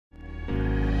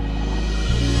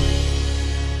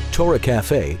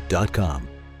TorahCafe.com.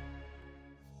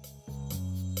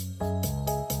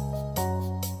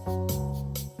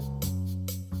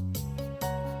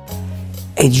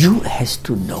 A Jew has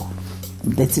to know.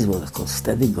 That is what I call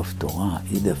studying of Torah,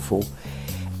 therefore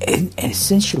an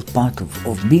essential part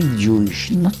of being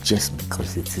Jewish, not just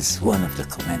because it is one of the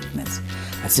commandments.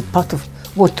 It's a part of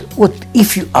what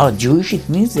if you are Jewish, it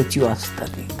means that you are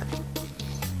studying.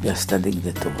 You are studying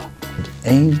the Torah.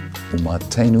 Ein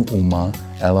umatenu uma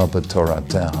ela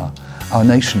b'torateha. Our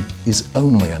nation is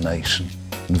only a nation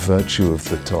in virtue of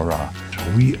the Torah.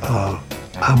 We are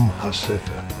Am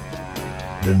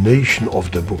HaSefer, the nation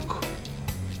of the book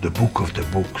of the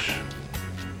books,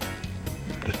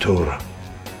 the Torah.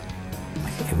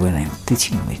 When I'm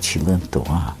teaching my children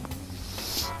Torah,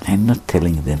 I'm not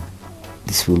telling them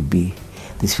this will be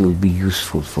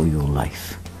useful for your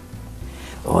life,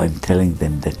 or I'm telling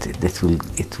them that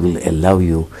it will allow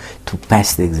you to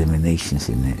pass the examinations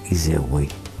in an easier way,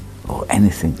 or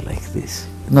anything like this.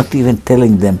 Not even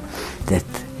telling them that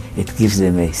it gives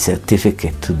them a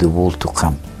certificate to the world to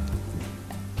come.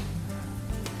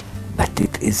 But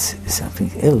it is something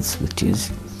else, which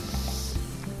is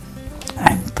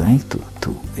I'm trying to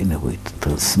in a way to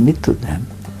transmit to them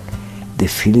the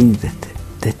feeling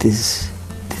that is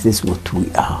what we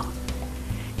are.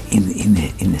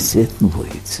 In a certain way,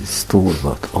 it's true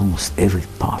about almost every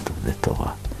part of the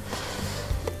Torah.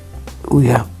 We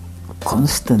are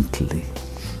constantly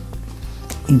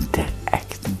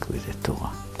interacting with the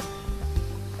Torah.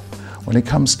 When it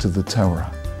comes to the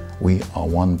Torah, we are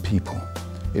one people.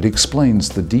 It explains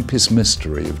the deepest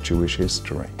mystery of Jewish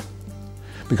history.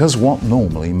 Because what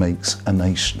normally makes a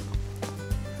nation?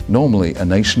 Normally, a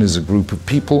nation is a group of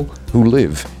people who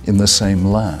live in the same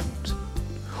land,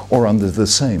 or under the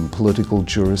same political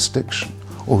jurisdiction,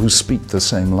 or who speak the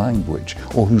same language,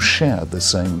 or who share the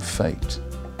same fate.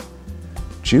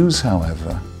 Jews,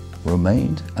 however,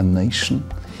 remained a nation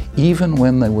even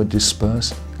when they were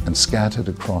dispersed and scattered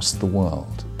across the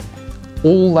world.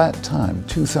 All that time,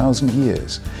 2,000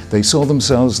 years, they saw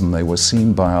themselves and they were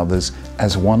seen by others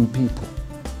as one people.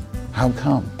 How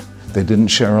come? They didn't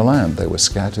share a land. They were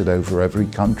scattered over every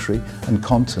country and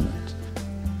continent,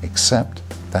 except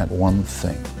that one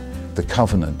thing, the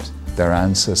covenant their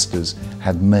ancestors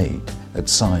had made at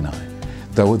Sinai.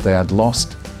 Though they had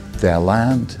lost their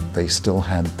land, they still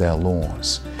had their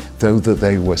laws. Though that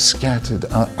they were scattered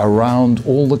around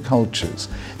all the cultures,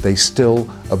 they still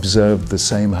observed the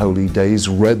same holy days,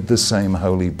 read the same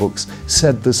holy books,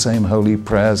 said the same holy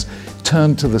prayers,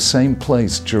 turned to the same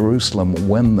place, Jerusalem,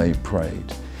 when they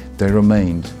prayed. They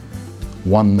remained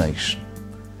one nation.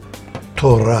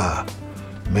 Torah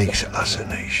makes us a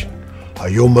nation.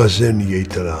 Hayom hazeh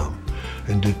nihiyeta l'am.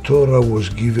 And the Torah was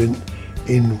given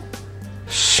in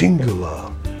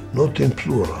singular, not in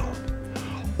plural.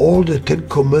 All the 10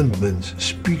 commandments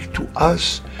speak to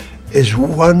us as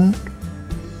one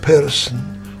person,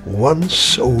 one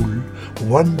soul,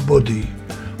 one body,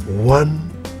 one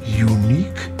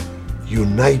unique,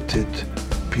 united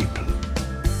people.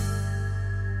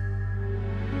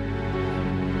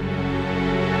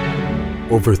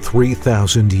 Over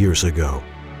 3,000 years ago,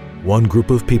 one group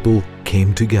of people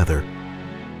came together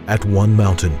at one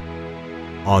mountain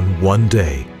on one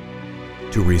day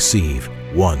to receive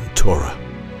one Torah.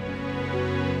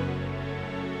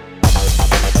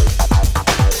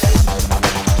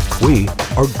 We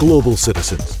are global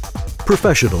citizens,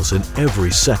 professionals in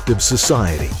every sect of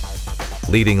society,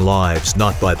 leading lives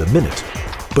not by the minute,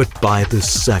 but by the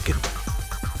second.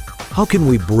 How can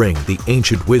we bring the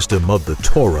ancient wisdom of the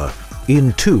Torah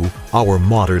into our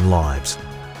modern lives?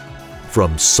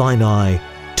 From Sinai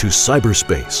to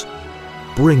cyberspace,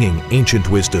 bringing ancient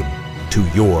wisdom to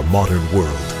your modern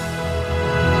world.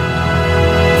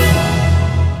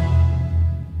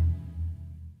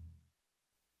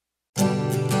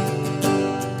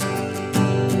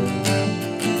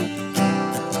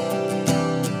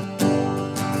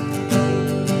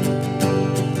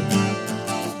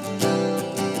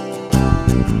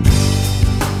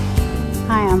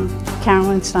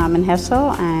 Carolyn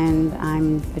Hessel, and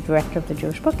I'm the director of the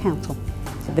Jewish Book Council.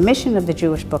 So the mission of the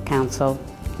Jewish Book Council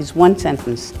is one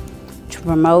sentence: to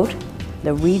promote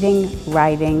the reading,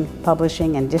 writing,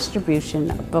 publishing, and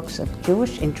distribution of books of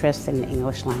Jewish interest in the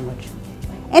English language.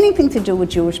 Anything to do with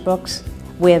Jewish books,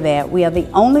 we're there. We are the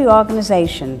only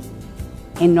organization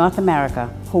in North America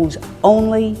whose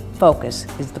only focus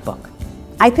is the book.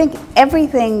 I think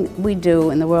everything we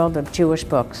do in the world of Jewish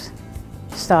books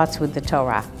starts with the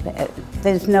Torah.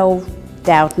 There's no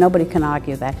doubt, nobody can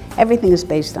argue that. Everything is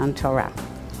based on Torah.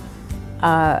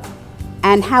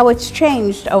 And how it's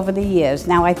changed over the years.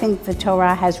 Now, I think the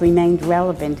Torah has remained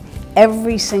relevant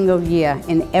every single year,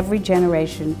 in every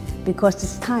generation, because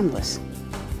it's timeless.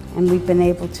 And we've been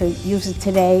able to use it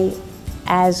today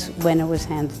as when it was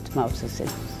handed to Moses.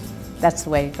 That's the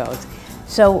way it goes.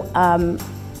 So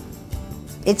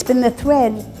it's been the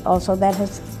thread also that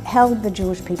has held the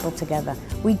Jewish people together.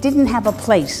 We didn't have a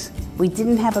place, we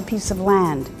didn't have a piece of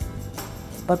land,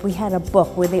 but we had a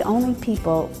book. We're the only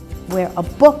people where a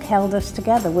book held us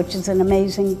together, which is an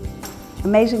amazing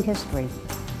history.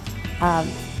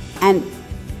 And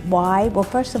why? Well,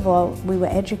 first of all, we were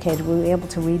educated. We were able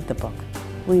to read the book.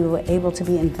 We were able to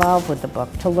be involved with the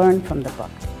book, to learn from the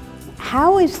book.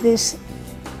 How is this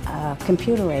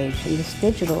computer age and this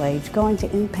digital age going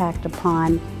to impact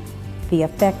upon the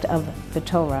effect of the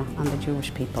Torah on the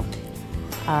Jewish people?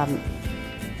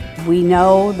 We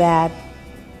know that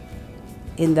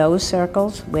in those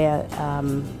circles where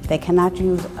they cannot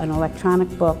use an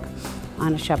electronic book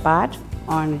on a Shabbat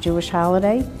or on a Jewish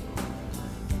holiday,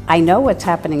 I know what's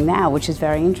happening now, which is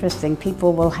very interesting.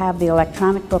 People will have the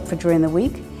electronic book for during the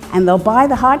week, and they'll buy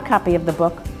the hard copy of the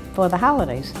book for the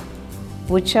holidays,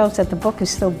 which shows that the book is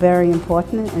still very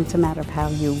important, and it's a matter of how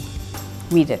you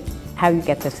read it, how you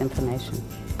get this information.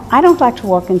 I don't like to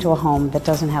walk into a home that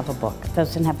doesn't have a book,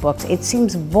 doesn't have books. It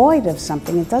seems void of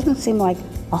something. It doesn't seem like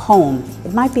a home.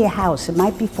 It might be a house, it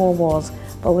might be four walls,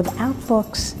 but without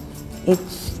books,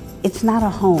 it's not a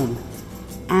home.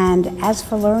 And as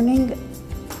for learning,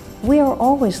 we are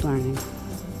always learning.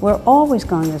 We're always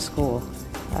going to school.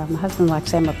 My husband likes to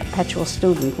say I'm a perpetual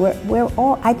student.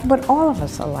 But all of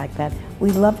us are like that. We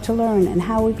love to learn, and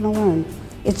how are we going to learn?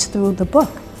 It's through the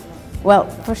book. Well,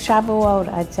 for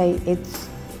Shavuot, I'd say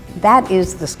that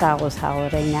is the scholar's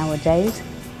holiday nowadays.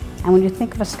 And when you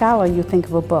think of a scholar, you think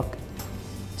of a book.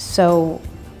 So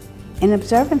in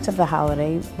observance of the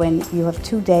holiday, when you have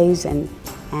 2 days and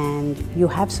you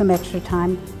have some extra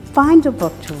time, find a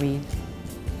book to read.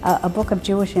 A book of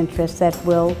Jewish interest that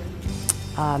will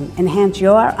enhance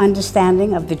your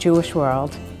understanding of the Jewish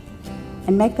world,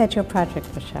 and make that your project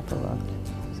for Shavuot.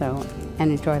 So, and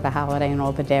enjoy the holiday and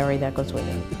all the dairy that goes with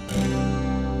it.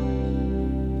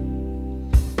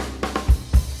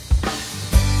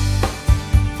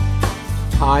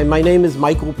 Hi, my name is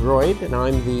Michael Broyde, and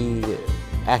I'm the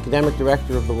Academic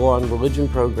Director of the Law and Religion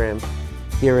program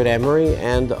here at Emory,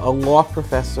 and a law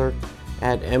professor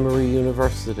at Emory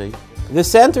University. The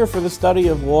Center for the Study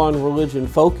of Law and Religion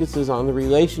focuses on the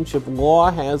relationship law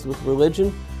has with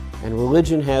religion and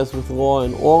religion has with law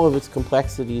in all of its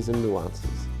complexities and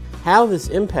nuances. How this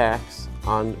impacts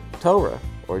on Torah,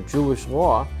 or Jewish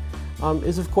law,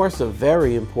 is of course a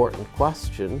very important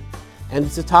question, and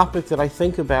it's a topic that I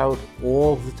think about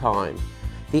all the time.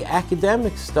 The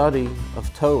academic study of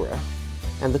Torah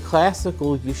and the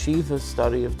classical Yeshiva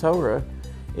study of Torah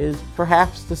is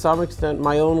perhaps to some extent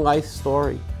my own life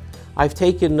story. I've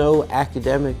taken no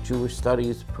academic Jewish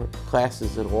studies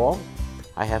classes at all.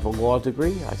 I have a law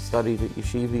degree. I studied at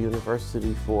Yeshiva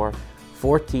University for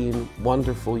 14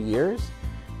 wonderful years,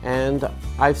 and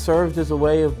I've served as a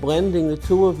way of blending the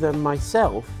two of them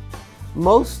myself,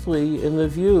 mostly in the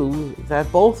view that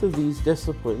both of these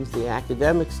disciplines, the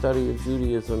academic study of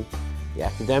Judaism, the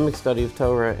academic study of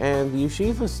Torah, and the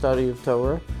Yeshiva study of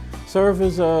Torah, serve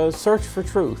as a search for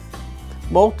truth.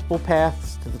 Multiple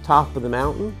paths to the top of the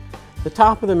mountain. The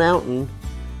top of the mountain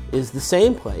is the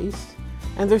same place,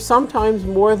 and there's sometimes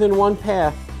more than one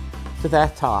path to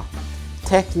that top.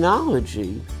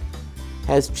 Technology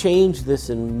has changed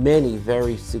this in many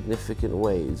very significant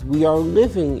ways. We are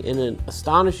living in an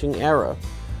astonishing era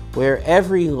where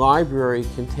every library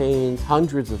contains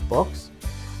hundreds of books.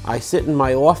 I sit in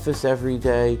my office every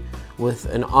day with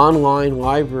an online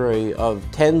library of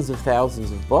tens of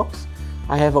thousands of books.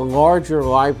 I have a larger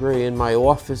library in my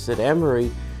office at Emory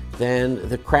than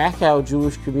the Krakow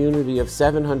Jewish community of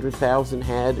 700,000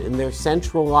 had in their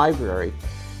central library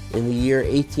in the year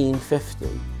 1850.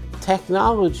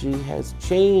 Technology has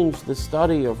changed the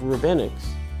study of rabbinics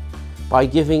by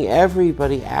giving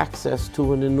everybody access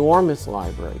to an enormous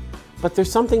library. But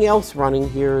there's something else running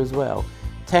here as well.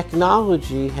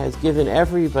 Technology has given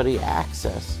everybody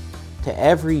access to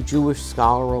every Jewish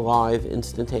scholar alive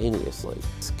instantaneously.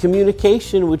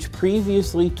 Communication, which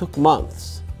previously took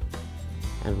months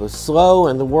and was slow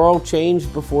and the world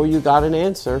changed before you got an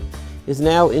answer, is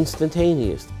now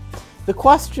instantaneous. The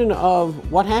question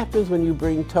of what happens when you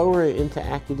bring Torah into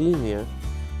academia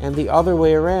and the other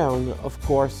way around, of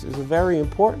course, is a very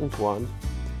important one.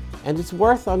 And it's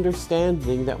worth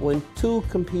understanding that when two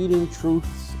competing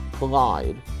truths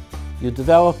collide, you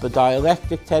develop a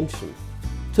dialectic tension.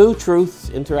 Two truths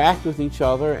interact with each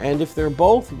other, and if they're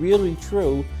both really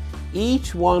true,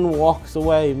 each one walks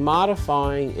away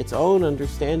modifying its own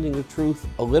understanding of truth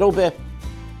a little bit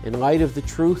in light of the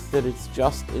truth that it's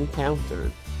just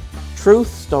encountered.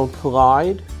 Truths don't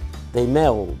collide, they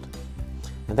meld.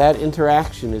 And that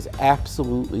interaction is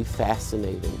absolutely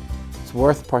fascinating. It's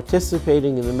worth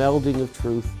participating in the melding of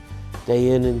truth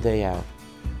day in and day out.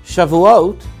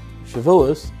 Shavuot,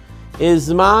 is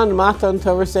Zman Matan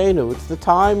Torasenu. It's the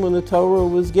time when the Torah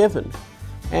was given.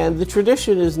 And the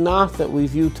tradition is not that we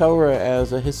view Torah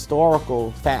as a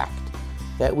historical fact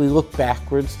that we look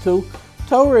backwards to.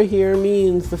 Torah here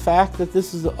means the fact that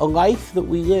this is a life that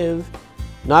we live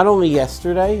not only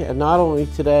yesterday and not only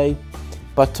today,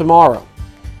 but tomorrow.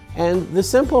 And the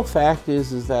simple fact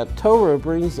is that Torah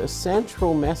brings a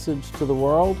central message to the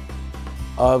world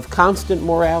of constant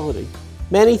morality.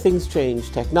 Many things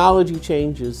change. Technology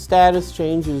changes, status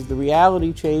changes, the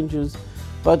reality changes,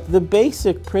 but the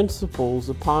basic principles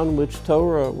upon which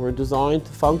Torah were designed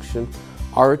to function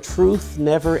are a truth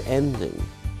never ending.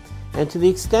 And to the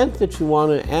extent that you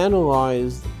want to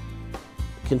analyze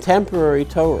contemporary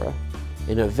Torah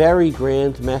in a very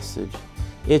grand message,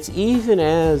 it's even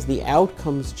as the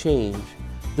outcomes change,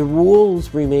 the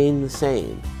rules remain the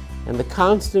same. And the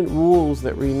constant rules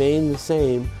that remain the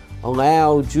same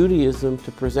allow Judaism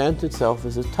to present itself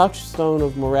as a touchstone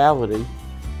of morality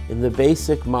in the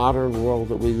basic modern world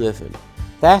that we live in.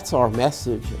 That's our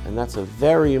message, and that's a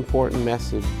very important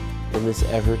message in this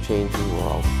ever-changing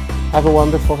world. Have a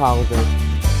wonderful holiday.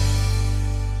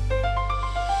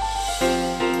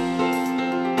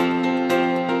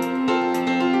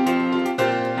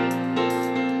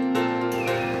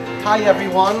 Hi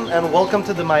everyone, and welcome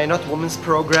to the Mayanot Women's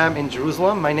Program in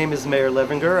Jerusalem. My name is Meir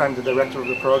Levinger. I'm the director of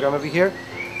the program over here.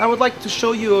 I would like to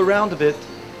show you around a bit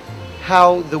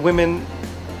how the women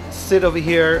sit over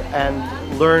here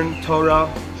and learn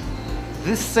Torah.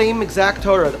 This same exact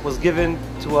Torah that was given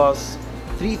to us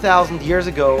 3,000 years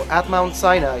ago at Mount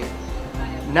Sinai.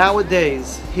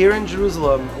 Nowadays, here in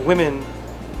Jerusalem, women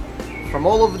from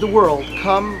all over the world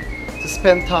come to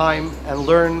spend time and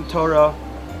learn Torah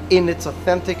in its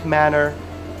authentic manner,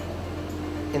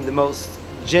 in the most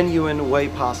genuine way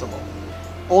possible.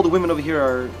 All the women over here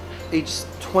are aged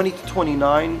 20 to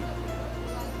 29,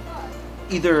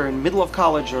 either in middle of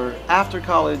college or after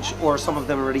college, or some of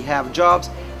them already have jobs,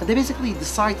 and they basically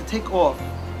decide to take off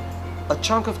a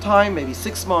chunk of time, maybe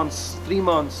 6 months, 3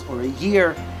 months, or a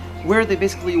year, where they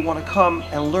basically want to come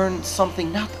and learn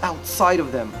something not outside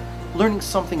of them, learning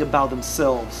something about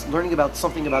themselves, learning about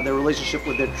something about their relationship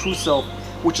with their true self,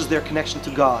 which is their connection to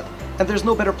God. And there's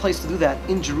no better place to do that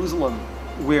in Jerusalem,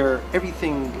 where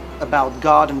everything about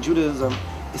God and Judaism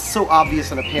is so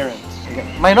obvious and apparent.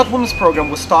 Again, my Not Women's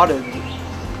program was started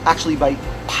actually by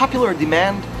popular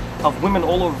demand of women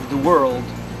all over the world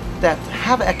that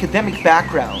have academic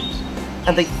backgrounds.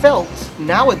 And they felt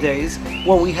nowadays,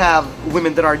 when we have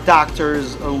women that are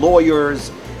doctors,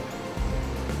 lawyers,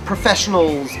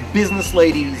 professionals, business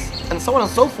ladies, and so on and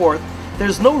so forth,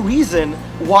 there's no reason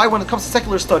why, when it comes to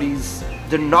secular studies,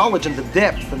 the knowledge and the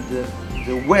depth and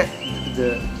the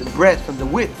breadth and the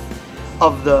width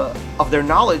of their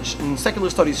knowledge in secular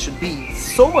studies should be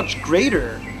so much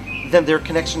greater than their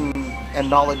connection and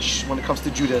knowledge when it comes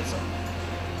to Judaism.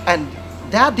 And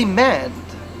that demand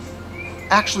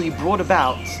actually brought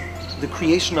about the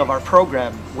creation of our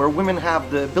program, where women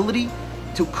have the ability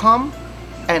to come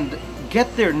and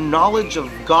get their knowledge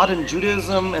of God and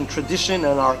Judaism and tradition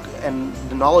and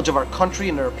the knowledge of our country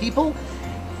and our people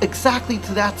exactly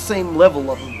to that same level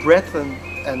of breadth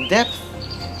and depth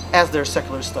as their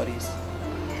secular studies.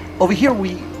 Over here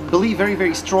we believe very,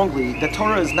 very strongly that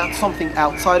Torah is not something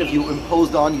outside of you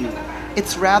imposed on you.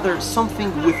 It's rather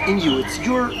something within you. It's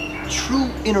your true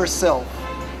inner self.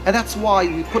 And that's why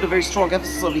we put a very strong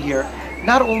emphasis over here,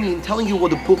 not only in telling you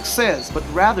what the book says, but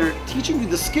rather teaching you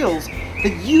the skills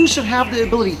that you should have the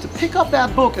ability to pick up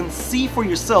that book and see for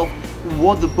yourself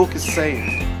what the book is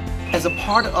saying. As a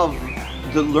part of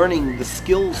the learning, the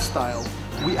skills style,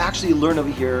 we actually learn over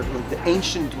here like the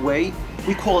ancient way.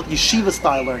 We call it Yeshiva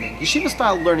style learning. Yeshiva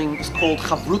style learning is called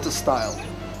chevrusa style.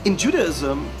 In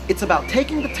Judaism, it's about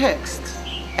taking the text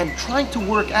and trying to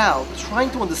work out,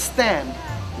 trying to understand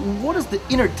what is the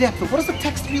inner depth of what is the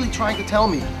text really trying to tell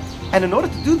me. And in order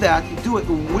to do that, you do it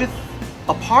with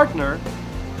a partner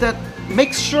that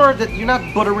makes sure that you're not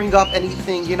buttering up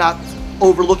anything, you're not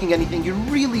overlooking anything, you're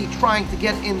really trying to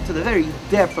get into the very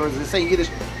depth, or as they say in Yiddish,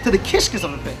 to the kishkis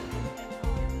of a thing.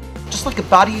 Just like a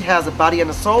body has a body and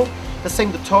a soul, the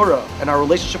same the Torah and our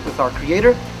relationship with our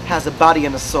Creator has a body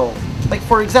and a soul. Like,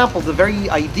 for example, the very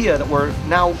idea that we're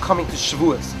now coming to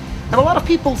Shavuot. And a lot of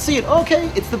people see it, okay,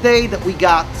 it's the day that we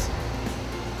got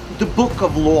the book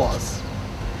of laws.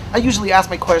 I usually ask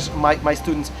my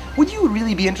students, would you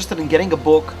really be interested in getting a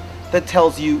book that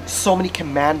tells you so many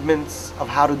commandments of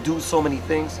how to do so many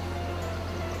things?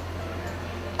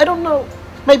 I don't know.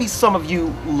 Maybe some of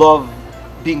you love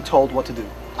being told what to do.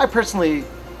 I personally,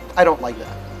 I don't like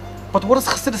that. But what does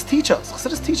Chassidus teach us?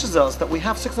 Chassidus teaches us that we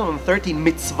have 613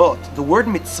 mitzvot. The word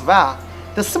mitzvah,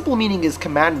 the simple meaning is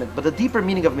commandment, but the deeper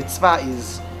meaning of mitzvah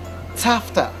is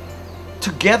tzavta,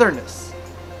 togetherness.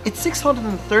 It's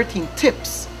 613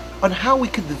 tips on how we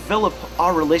could develop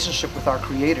our relationship with our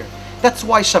Creator. That's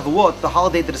why Shavuot, the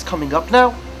holiday that is coming up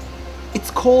now, it's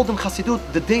called in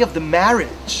Chassidut the day of the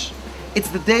marriage. It's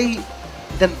the day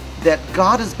that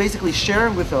God is basically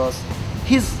sharing with us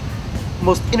His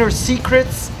most inner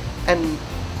secrets and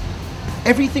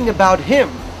everything about Him.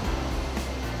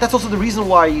 That's also the reason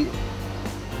why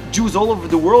Jews all over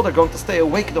the world are going to stay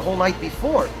awake the whole night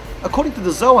before. According to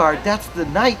the Zohar, that's the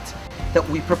night that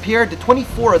we prepare the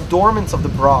 24 adornments of the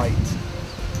bride.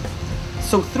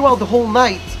 So throughout the whole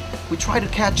night, we try to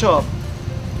catch up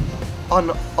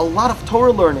on a lot of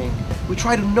Torah learning. We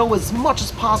try to know as much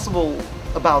as possible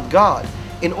about God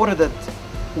in order that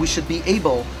we should be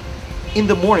able in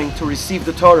the morning to receive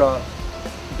the Torah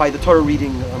by the Torah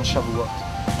reading on Shavuot.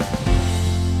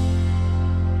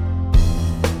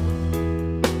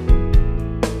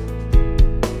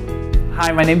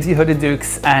 Hi, my name is Yehuda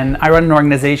Dukes, and I run an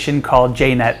organization called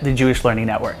JNET, the Jewish Learning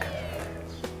Network.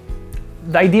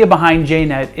 The idea behind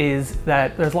JNET is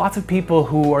that there's lots of people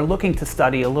who are looking to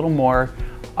study a little more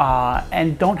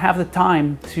and don't have the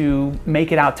time to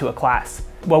make it out to a class.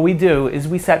 What we do is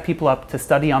we set people up to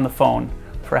study on the phone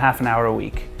for half an hour a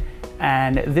week.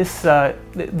 And this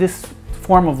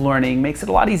form of learning makes it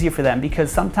a lot easier for them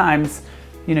because sometimes,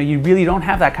 you really don't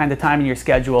have that kind of time in your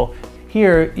schedule.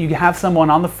 Here, you have someone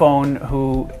on the phone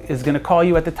who is going to call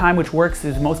you at the time which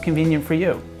is most convenient for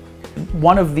you.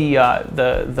 One of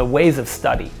the ways of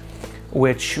study,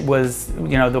 which was,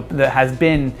 that has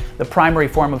been the primary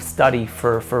form of study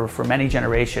for many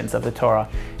generations of the Torah,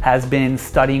 has been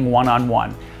studying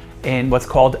one-on-one in what's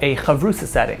called a chevrusa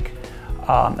setting.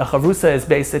 A chevrusa is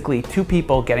basically two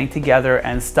people getting together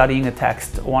and studying a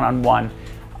text one-on-one.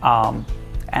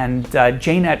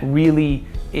 JNET really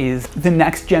is the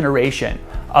next generation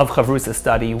of chevrusa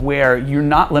study, where you're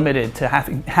not limited to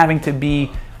having to be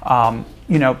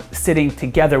sitting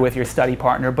together with your study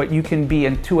partner, but you can be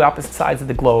in two opposite sides of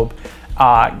the globe,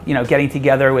 getting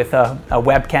together with a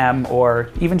webcam or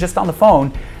even just on the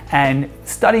phone and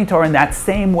studying Torah in that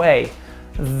same way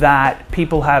that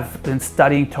people have been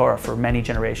studying Torah for many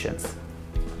generations.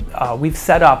 We've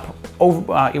set up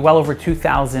well over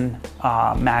 2,000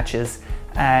 matches,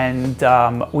 and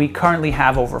we currently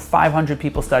have over 500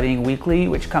 people studying weekly,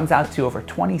 which comes out to over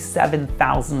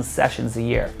 27,000 sessions a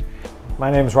year. My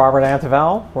name is Robert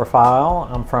Antevel, Raphael.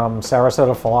 I'm from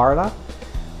Sarasota, Florida,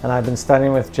 and I've been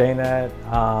studying with JNET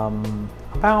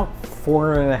about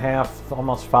 4.5,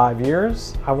 almost 5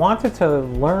 years. I wanted to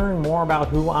learn more about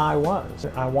who I was.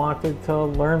 I wanted to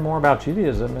learn more about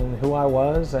Judaism and who I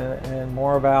was and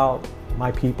more about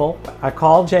my people. I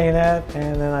called JNET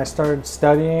and then I started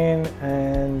studying,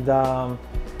 and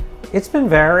it's been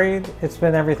varied. It's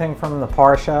been everything from the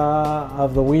Parsha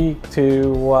of the week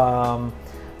to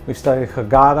we've studied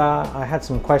Haggadah. I had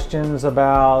some questions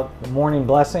about morning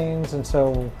blessings, and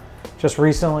so just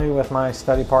recently with my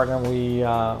study partner, we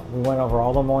went over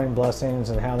all the morning blessings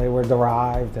and how they were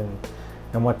derived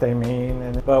and what they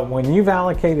mean. But when you've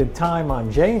allocated time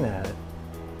on JNET,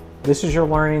 this is your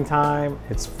learning time.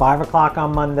 It's 5 o'clock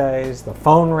on Mondays, the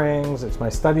phone rings, it's my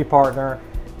study partner,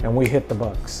 and we hit the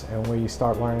books and we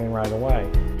start learning right away.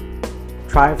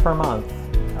 Try it for a month.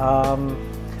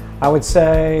 I would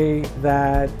say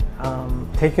that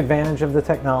take advantage of the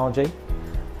technology.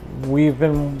 We've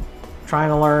been trying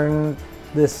to learn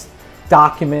this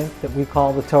document that we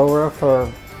call the Torah for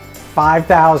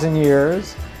 5,000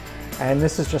 years, and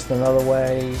this is just another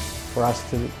way for us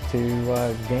to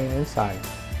gain insight.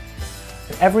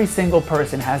 Every single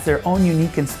person has their own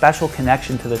unique and special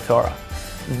connection to the Torah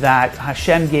that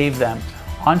Hashem gave them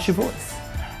on Shavuot.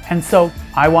 And so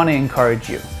I want to encourage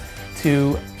you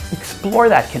to explore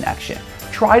that connection.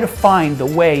 Try to find the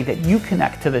way that you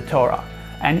connect to the Torah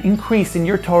and increase in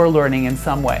your Torah learning in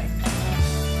some way.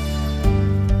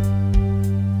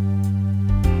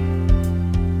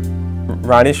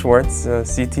 Ronnie Shwartz,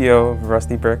 CTO of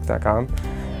rustybrick.com.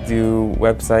 Do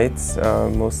websites,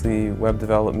 mostly web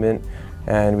development,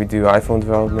 and we do iPhone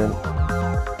development.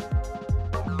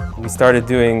 We started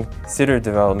doing sitter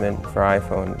development for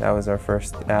iPhone. That was our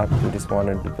first app. We just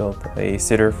wanted to build a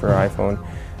sitter for iPhone.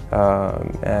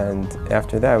 And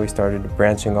after that, we started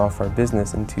branching off our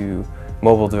business into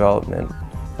mobile development.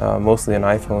 mostly an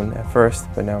iPhone at first,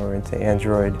 but now we're into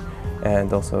Android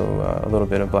and also a little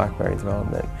bit of BlackBerry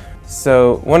development.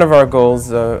 So one of our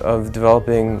goals of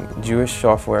developing Jewish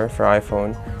software for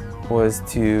iPhone was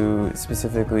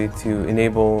specifically to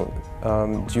enable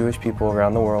Jewish people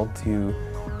around the world to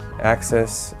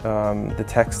access the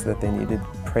text that they needed to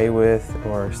pray with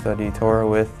or study Torah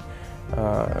with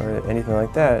or anything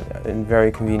like that in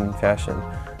very convenient fashion.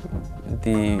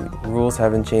 The rules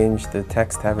haven't changed, the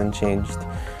text haven't changed.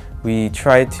 We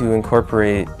try to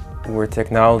incorporate where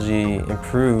technology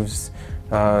improves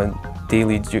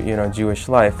daily Jewish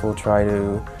life. We'll try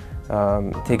to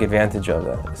take advantage of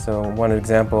that. So one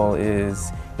example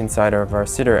is inside of our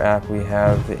Siddur app we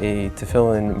have a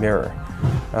tefillin mirror.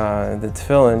 The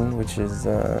tefillin, which is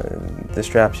the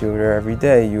straps you would wear every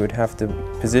day, you would have to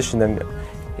position them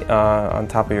on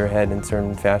top of your head in a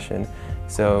certain fashion.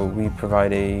 So we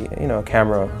provide a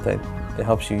camera that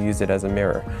helps you use it as a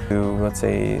mirror. Let's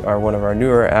say one of our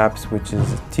newer apps, which is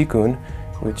Tikkun,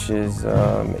 which is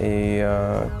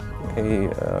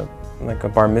like a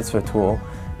bar mitzvah tool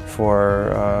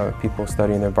for people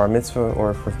studying their bar mitzvah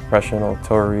or for professional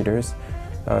Torah readers,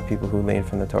 people who learn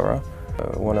from the Torah.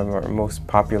 One of our most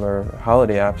popular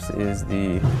holiday apps is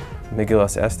the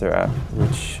Megillas Esther app,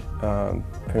 which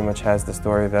pretty much has the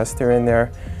story of Esther in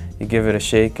there. You give it a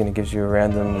shake and it gives you a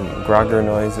random grogger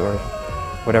noise or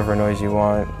whatever noise you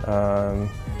want.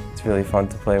 It's really fun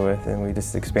to play with, and we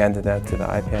just expanded that to the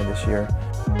iPad this year.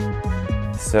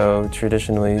 So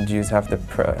traditionally, Jews have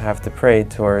to pray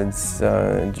towards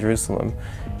Jerusalem,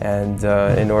 and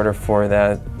in order for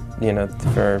that,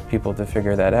 for people to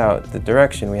figure that out, the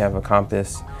direction, we have a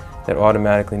compass that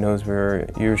automatically knows where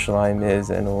Yerushalayim is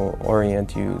and will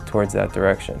orient you towards that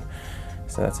direction.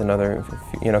 So that's another,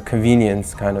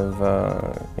 convenience kind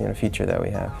of feature that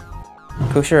we have.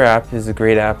 Kosher app is a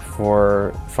great app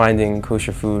for finding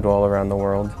kosher food all around the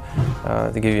world.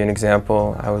 To give you an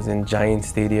example, I was in Giant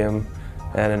Stadium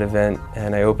at an event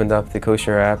and I opened up the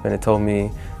kosher app and it told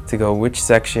me to go which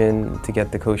section to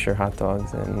get the kosher hot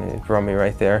dogs, and it brought me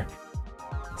right there.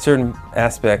 Certain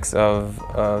aspects of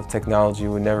technology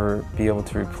would never be able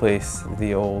to replace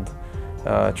the old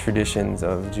traditions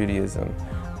of Judaism.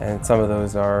 And some of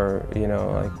those are,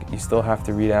 like you still have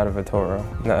to read out of a Torah.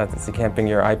 You can't bring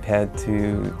your iPad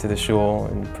to the shul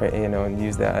and pray, and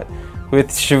use that. With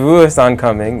Shavuot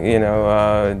oncoming,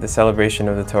 the celebration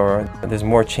of the Torah, there's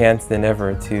more chance than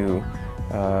ever to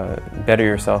better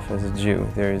yourself as a Jew.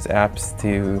 There's apps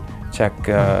to check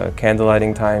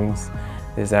candlelighting times.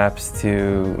 There's apps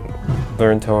to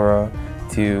learn Torah,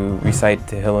 to recite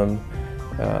Tehillim,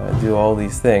 do all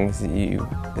these things.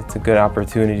 It's a good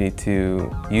opportunity to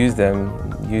use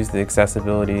them, use the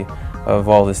accessibility of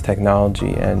all this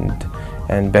technology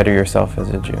and better yourself as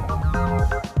a Jew.